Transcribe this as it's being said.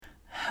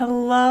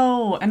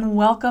Hello, and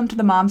welcome to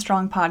the Mom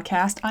Strong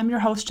podcast. I'm your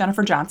host,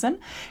 Jennifer Johnson,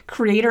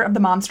 creator of the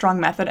Mom Strong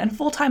Method and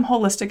full-time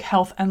holistic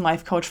health and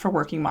life coach for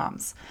working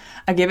moms.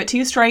 I give it to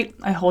you straight,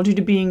 I hold you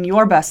to being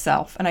your best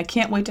self, and I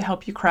can't wait to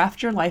help you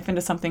craft your life into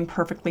something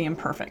perfectly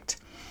imperfect.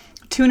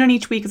 Tune in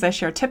each week as I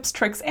share tips,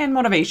 tricks, and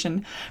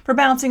motivation for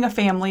balancing a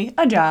family,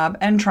 a job,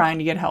 and trying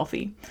to get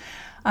healthy.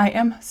 I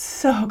am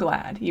so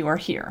glad you are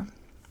here.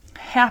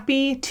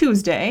 Happy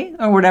Tuesday,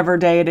 or whatever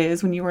day it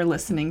is when you are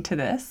listening to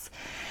this.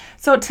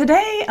 So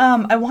today,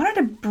 I wanted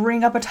to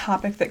bring up a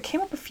topic that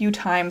came up a few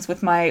times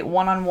with my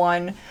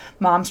one-on-one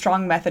Mom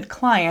Strong Method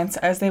clients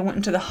as they went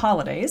into the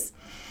holidays.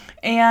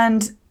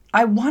 And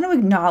I want to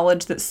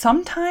acknowledge that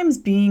sometimes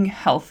being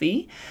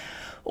healthy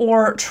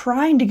or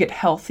trying to get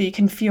healthy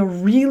can feel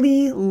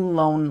really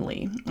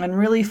lonely and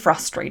really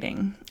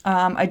frustrating.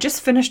 I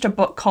just finished a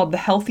book called The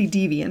Healthy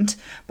Deviant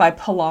by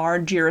Pilar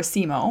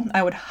Girasimo.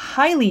 I would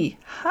highly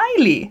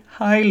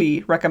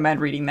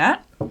recommend reading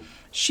that.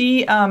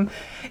 She I'm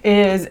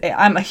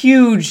a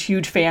huge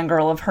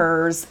fangirl of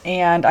hers,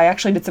 and I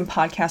actually did some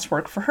podcast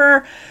work for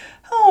her,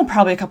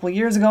 probably a couple of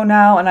years ago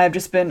now, and I've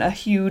just been a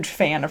huge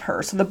fan of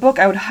her. So the book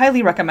I would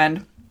highly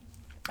recommend,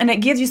 and it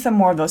gives you some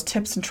more of those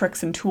tips and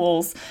tricks and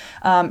tools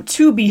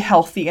to be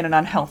healthy in an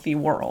unhealthy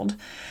world.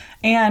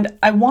 And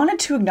I wanted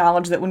to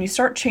acknowledge that when you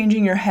start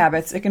changing your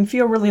habits, it can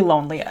feel really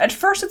lonely. At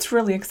first, it's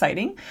really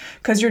exciting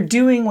because you're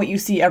doing what you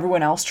see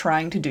everyone else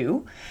trying to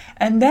do.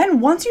 And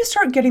then once you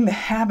start getting the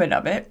habit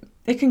of it,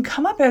 it can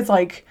come up as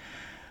like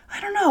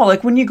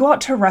when you go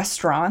out to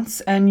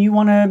restaurants and you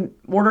want to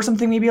order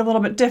something maybe a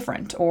little bit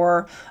different,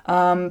 or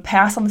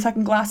pass on the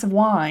second glass of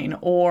wine,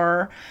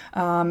 or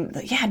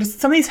just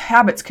some of these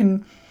habits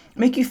can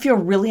make you feel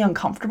really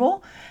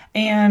uncomfortable.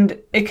 And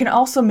it can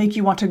also make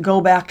you want to go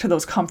back to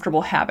those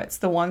comfortable habits,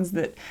 the ones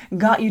that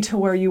got you to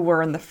where you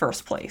were in the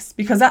first place,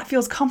 because that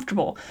feels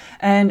comfortable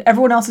and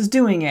everyone else is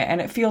doing it. And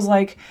it feels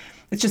like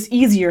it's just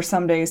easier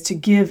some days to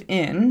give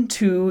in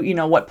to,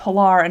 what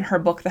Pilar in her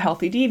book, The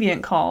Healthy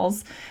Deviant,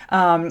 calls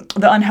the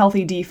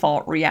unhealthy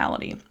default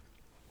reality.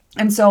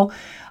 And so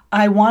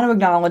I want to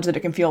acknowledge that it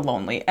can feel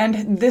lonely.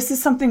 And this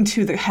is something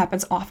too that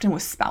happens often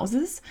with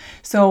spouses.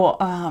 So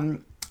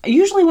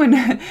Usually when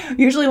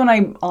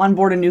I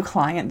onboard a new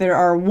client, there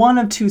are one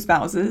of two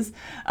spouses.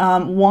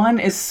 One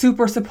is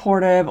super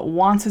supportive,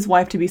 wants his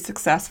wife to be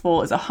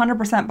successful, is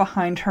 100%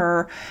 behind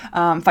her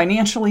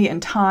financially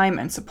and time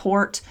and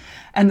support.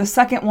 And the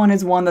second one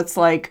is one that's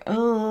like,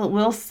 oh,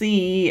 we'll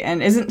see,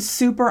 and isn't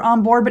super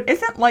on board, but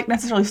isn't like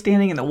necessarily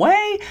standing in the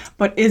way,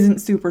 but isn't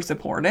super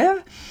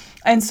supportive.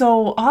 And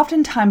so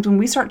oftentimes when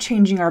we start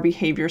changing our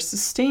behaviors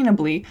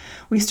sustainably,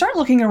 we start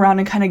looking around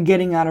and kind of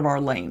getting out of our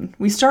lane.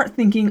 We start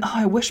thinking,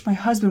 I wish my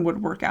husband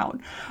would work out,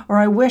 or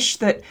I wish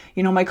that,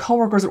 my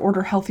coworkers would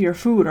order healthier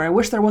food, or I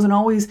wish there wasn't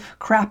always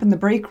crap in the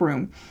break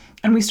room.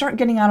 And we start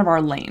getting out of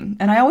our lane.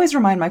 And I always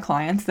remind my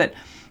clients that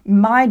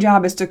my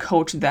job is to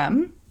coach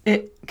them.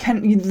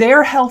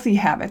 Their healthy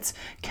habits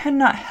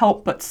cannot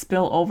help but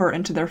spill over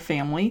into their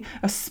family,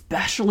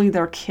 especially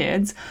their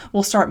kids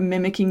will start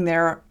mimicking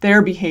their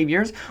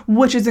behaviors,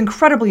 which is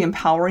incredibly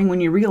empowering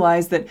when you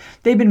realize that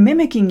they've been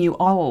mimicking you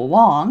all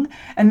along.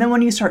 And then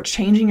when you start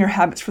changing your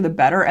habits for the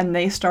better and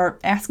they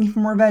start asking for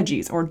more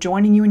veggies, or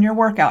joining you in your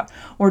workout,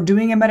 or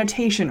doing a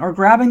meditation, or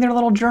grabbing their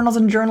little journals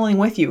and journaling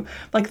with you,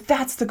 like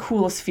that's the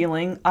coolest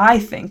feeling, I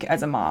think,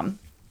 as a mom,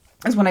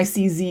 is when I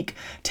see Zeke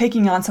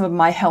taking on some of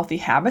my healthy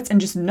habits and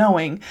just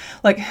knowing,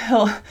 like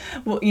he'll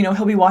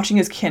be watching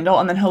his Kindle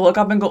and then he'll look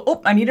up and go,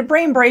 oh, I need a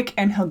brain break.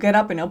 And he'll get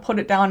up and he'll put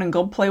it down and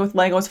go play with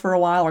Legos for a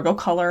while or go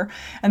color.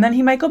 And then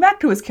he might go back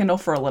to his Kindle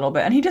for a little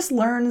bit. And he just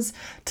learns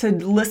to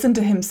listen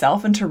to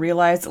himself and to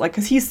realize,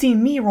 because he's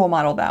seen me role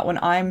model that when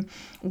I'm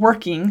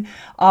working,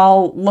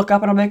 I'll look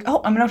up and I'm like,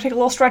 oh, I'm going to take a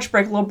little stretch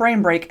break, a little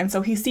brain break. And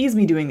so he sees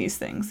me doing these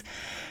things.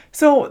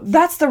 So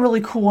that's the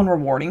really cool and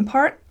rewarding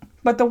part.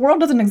 But the world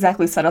doesn't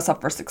exactly set us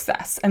up for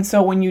success. And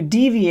so when you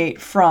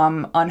deviate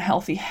from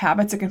unhealthy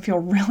habits, it can feel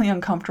really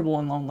uncomfortable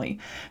and lonely.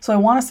 So I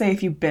want to say,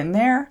 if you've been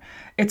there,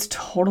 it's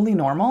totally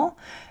normal.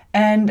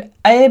 And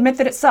I admit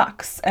that it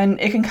sucks. And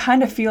it can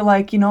kind of feel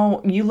like,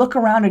 you look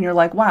around and you're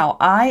like, wow,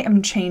 I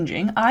am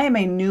changing. I am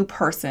a new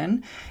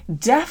person,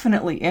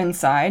 definitely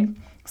inside,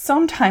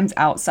 sometimes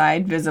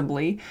outside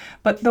visibly,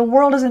 but the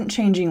world isn't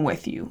changing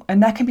with you.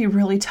 And that can be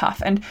really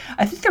tough. And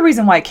I think the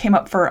reason why it came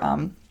up for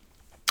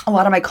a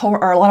lot of my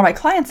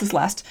clients this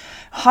last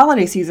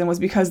holiday season was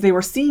because they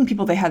were seeing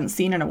people they hadn't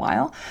seen in a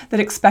while that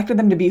expected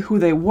them to be who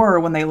they were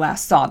when they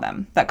last saw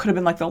them. That could have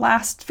been like the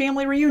last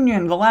family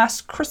reunion, the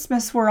last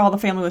Christmas where all the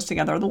family was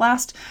together, the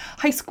last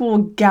high school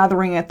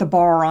gathering at the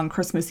bar on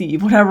Christmas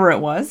Eve, whatever it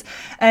was.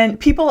 And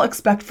people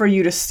expect for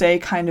you to stay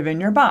kind of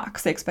in your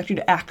box. They expect you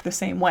to act the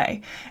same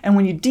way. And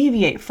when you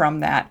deviate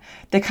from that,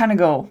 they kind of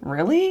go,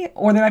 really?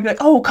 Or they might be like,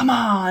 oh, come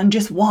on,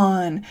 just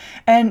one.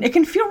 And it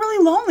can feel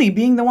really lonely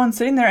being the one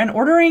sitting there and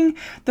ordering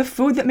the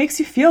food that makes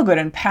you feel good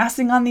and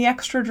passing on the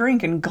extra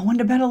drink and going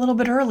to bed a little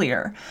bit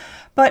earlier.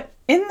 But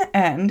in the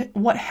end,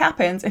 what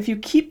happens if you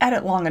keep at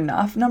it long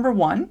enough, number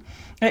one,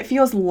 it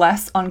feels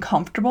less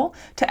uncomfortable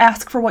to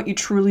ask for what you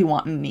truly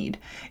want and need.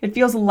 It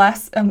feels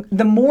less,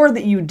 the more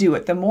that you do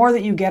it, the more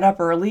that you get up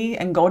early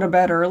and go to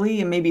bed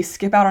early and maybe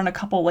skip out on a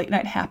couple late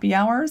night happy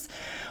hours,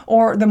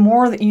 or the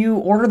more that you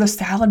order the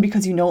salad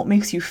because you know it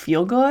makes you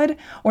feel good,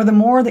 or the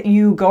more that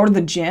you go to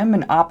the gym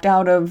and opt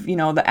out of,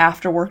 the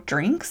after work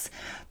drinks,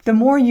 the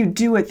more you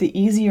do it, the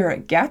easier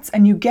it gets,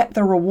 and you get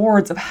the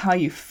rewards of how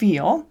you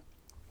feel.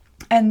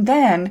 And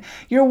then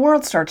your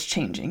world starts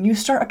changing. You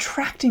start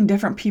attracting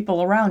different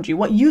people around you.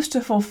 What used to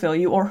fulfill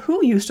you or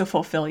who used to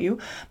fulfill you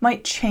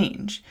might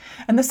change.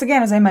 And this,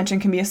 again, as I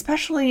mentioned, can be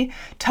especially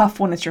tough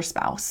when it's your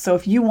spouse. So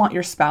if you want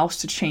your spouse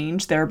to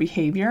change their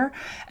behavior,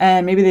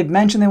 and maybe they've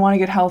mentioned they want to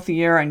get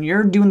healthier and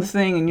you're doing the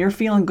thing and you're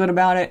feeling good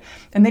about it,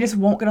 and they just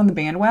won't get on the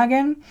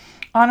bandwagon,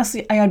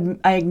 honestly, I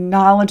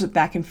acknowledge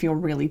that can feel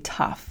really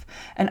tough.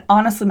 And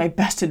honestly, my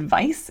best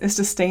advice is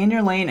to stay in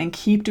your lane and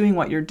keep doing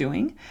what you're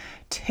doing.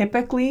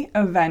 Typically,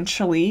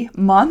 eventually,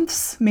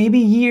 months, maybe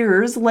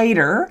years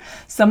later,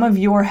 some of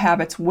your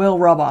habits will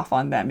rub off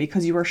on them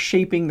because you are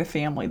shaping the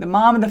family. The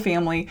mom of the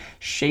family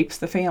shapes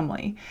the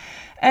family.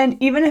 And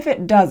even if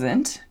it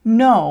doesn't,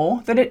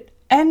 know that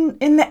and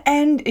in the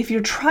end, if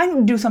you're trying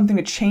to do something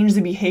to change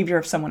the behavior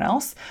of someone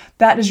else,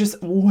 that is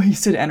just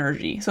wasted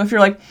energy. So if you're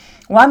like,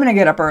 well, I'm going to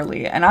get up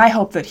early and I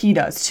hope that he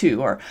does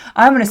too, or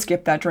I'm going to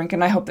skip that drink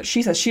and I hope that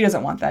she says she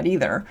doesn't want that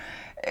either.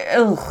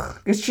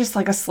 It's just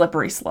like a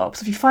slippery slope.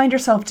 So if you find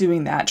yourself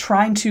doing that,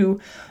 trying to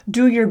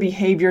do your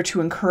behavior to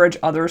encourage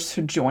others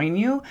to join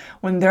you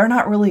when they're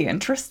not really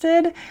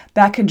interested,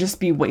 that can just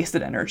be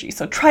wasted energy.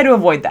 So try to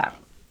avoid that.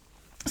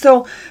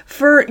 So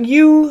for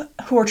you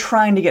who are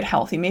trying to get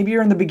healthy, maybe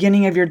you're in the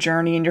beginning of your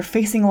journey and you're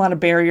facing a lot of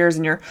barriers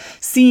and you're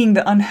seeing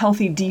the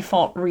unhealthy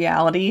default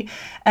reality,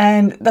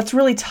 and that's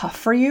really tough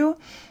for you,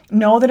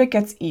 know that it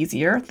gets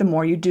easier the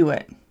more you do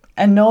it.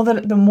 And know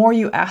that the more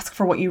you ask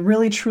for what you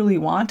really truly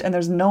want and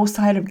there's no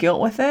side of guilt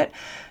with it,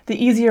 the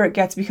easier it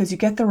gets because you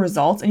get the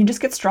results and you just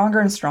get stronger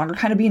and stronger,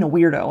 kind of being a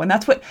weirdo. And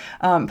that's what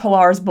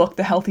Pilar's book,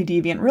 The Healthy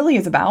Deviant, really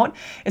is about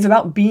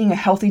being a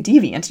healthy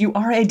deviant. You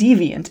are a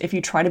deviant if you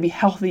try to be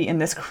healthy in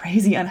this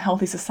crazy,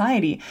 unhealthy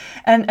society.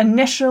 And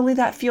initially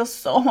that feels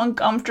so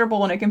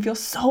uncomfortable and it can feel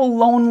so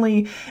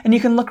lonely, and you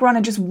can look around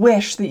and just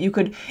wish that you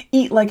could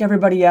eat like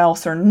everybody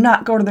else or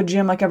not go to the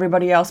gym like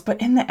everybody else.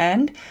 But in the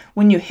end,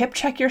 when you hip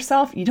check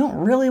yourself, you don't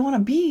really want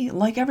to be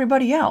like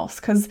everybody else,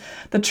 because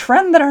the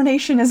trend that our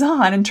nation is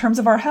on in terms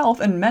of our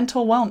health and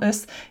mental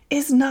wellness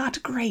is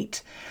not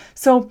great.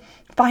 So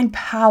find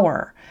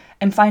power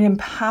and find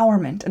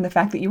empowerment in the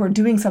fact that you are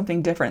doing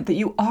something different, that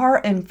you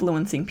are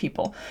influencing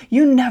people.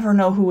 You never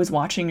know who is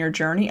watching your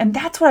journey. And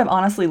that's what I've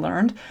honestly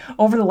learned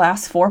over the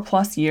last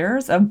 4+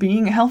 years of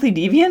being a healthy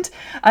deviant.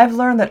 I've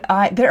learned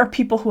that there are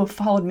people who have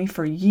followed me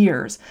for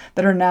years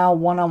that are now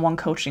one-on-one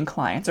coaching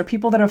clients, or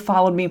people that have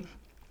followed me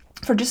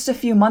for just a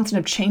few months and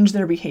have changed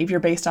their behavior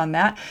based on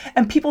that,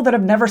 and people that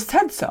have never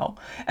said so.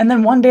 And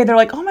then one day they're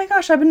like, oh my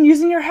gosh, I've been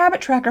using your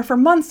habit tracker for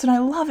months and I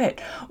love it.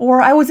 Or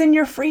I was in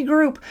your free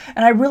group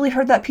and I really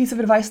heard that piece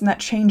of advice and that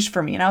changed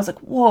for me. And I was like,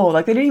 whoa,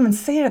 like they didn't even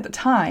say it at the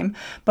time,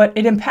 but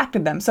it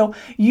impacted them. So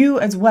you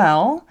as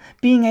well,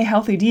 being a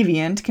healthy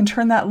deviant, can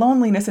turn that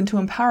loneliness into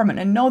empowerment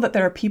and know that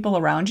there are people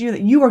around you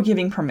that you are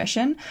giving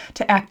permission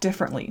to act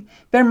differently.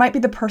 There might be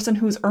the person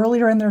who's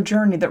earlier in their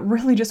journey that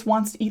really just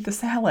wants to eat the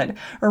salad,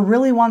 or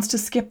really wants to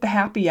skip the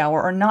happy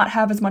hour, or not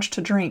have as much to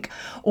drink,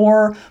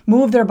 or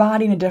move their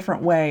body in a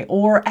different way,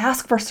 or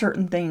ask for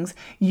certain things.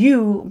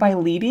 You, by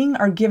leading,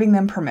 are giving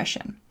them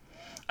permission.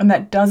 And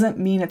that doesn't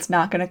mean it's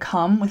not going to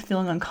come with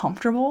feeling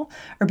uncomfortable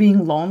or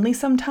being lonely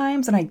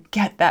sometimes. And I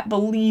get that.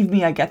 Believe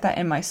me, I get that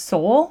in my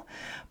soul.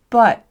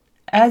 But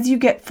as you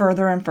get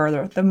further and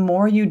further, the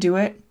more you do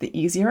it, the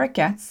easier it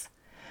gets.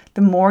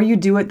 The more you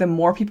do it, the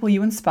more people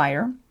you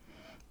inspire.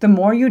 The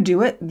more you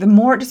do it, the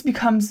more it just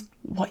becomes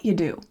what you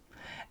do.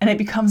 And it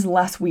becomes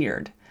less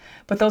weird.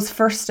 But those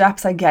first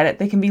steps, I get it.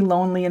 They can be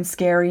lonely and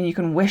scary, and you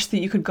can wish that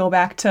you could go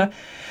back to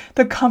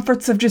the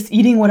comforts of just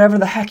eating whatever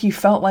the heck you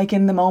felt like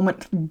in the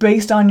moment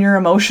based on your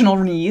emotional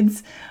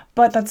needs.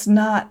 But that's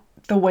not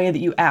the way that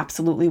you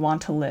absolutely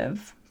want to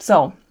live.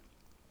 So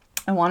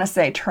I want to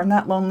say, turn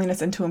that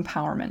loneliness into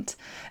empowerment.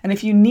 And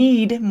if you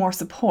need more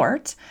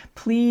support,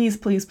 please,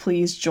 please,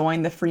 please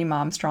join the Free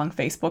Mom Strong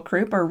Facebook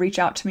group or reach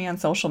out to me on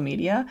social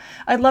media.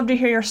 I'd love to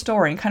hear your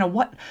story and kind of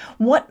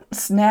what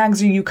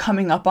snags are you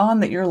coming up on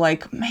that you're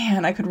like,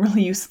 man, I could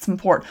really use some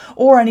support,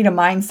 or I need a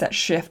mindset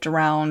shift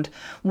around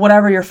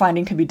whatever you're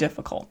finding could be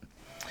difficult.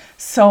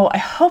 So I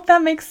hope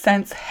that makes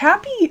sense.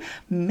 Happy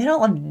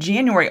middle of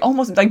January,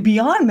 almost like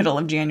beyond middle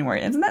of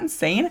January. Isn't that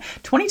insane?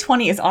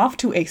 2020 is off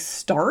to a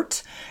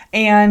start,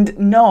 and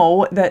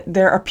know that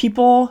there are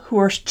people who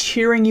are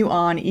cheering you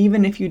on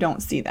even if you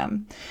don't see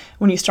them.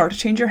 When you start to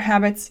change your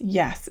habits,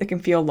 yes, it can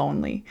feel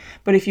lonely.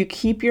 But if you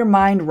keep your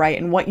mind right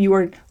and what you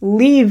are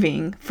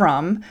leaving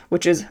from,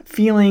 which is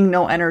feeling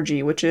no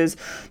energy, which is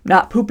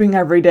not pooping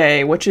every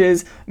day, which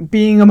is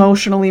being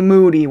emotionally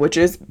moody, which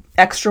is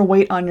extra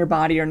weight on your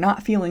body or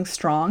not feeling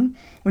strong,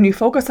 when you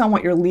focus on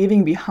what you're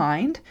leaving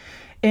behind,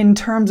 in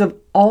terms of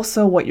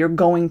also what you're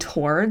going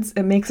towards,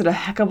 it makes it a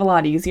heck of a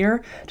lot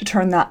easier to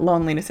turn that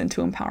loneliness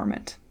into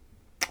empowerment.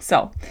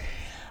 So,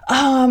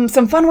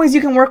 some fun ways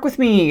you can work with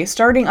me,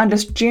 starting on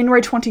just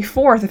January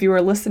 24th, if you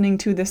are listening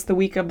to this the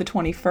week of the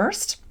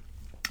 21st.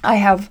 I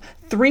have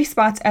 3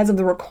 spots as of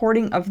the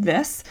recording of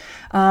this,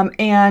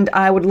 and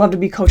I would love to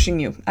be coaching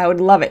you. I would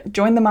love it.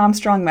 Join the Mom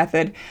Strong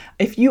Method.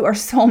 If you are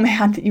so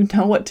mad that you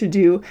know what to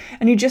do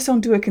and you just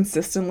don't do it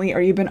consistently, or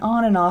you've been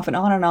on and off and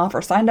on and off,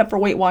 or signed up for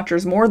Weight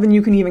Watchers more than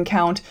you can even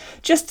count,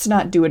 just to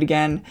not do it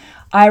again,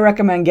 I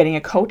recommend getting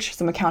a coach,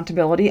 some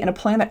accountability, and a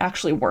plan that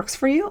actually works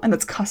for you and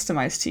that's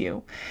customized to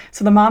you.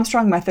 So the Mom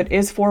Strong Method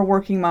is for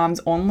working moms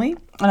only,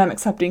 and I'm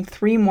accepting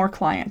 3 more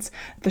clients.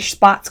 The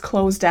spots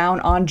close down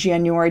on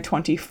January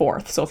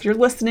 24th. So if you're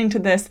listening to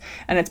this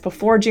and it's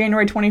before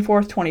January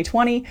 24th,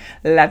 2020,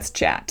 let's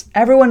chat.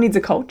 Everyone needs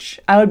a coach.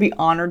 I would be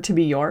honored to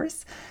be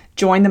yours.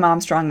 Join the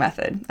Mom Strong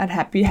Method.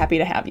 I'd be happy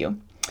to have you.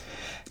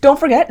 Don't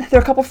forget, there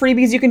are a couple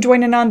freebies you can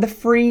join in on. The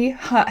free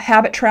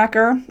habit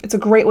tracker. It's a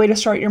great way to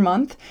start your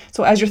month.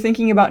 So as you're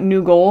thinking about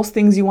new goals,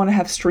 things you want to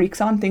have streaks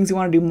on, things you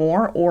want to do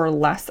more or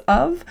less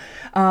of,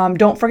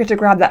 don't forget to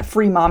grab that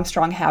free Mom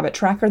Strong habit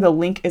tracker. The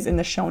link is in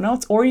the show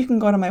notes, or you can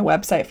go to my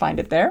website, find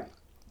it there.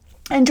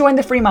 And join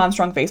the free Mom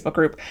Strong Facebook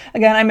group.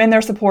 Again, I'm in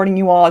there supporting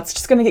you all. It's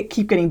just going to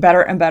keep getting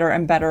better and better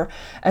and better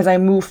as I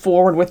move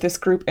forward with this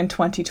group in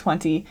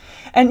 2020.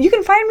 And you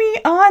can find me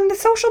on the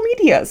social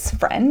medias,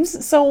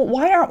 friends. So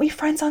why aren't we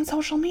friends on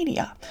social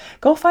media?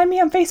 Go find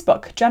me on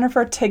Facebook,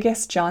 Jennifer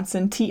Tigges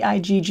Johnson,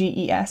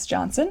 Tigges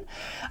Johnson,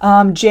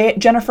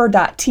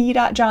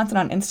 jennifer.t.johnson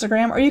on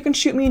Instagram, or you can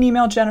shoot me an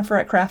email,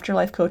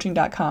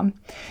 jennifer@craftyourlifecoaching.com.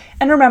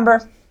 And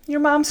remember, you're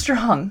mom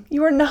strong.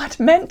 You are not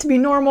meant to be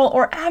normal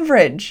or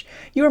average.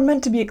 You are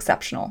meant to be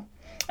exceptional.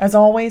 As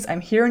always,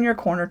 I'm here in your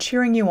corner,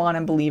 cheering you on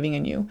and believing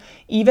in you,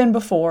 even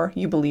before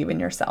you believe in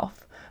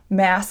yourself.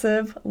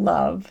 Massive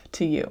love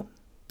to you.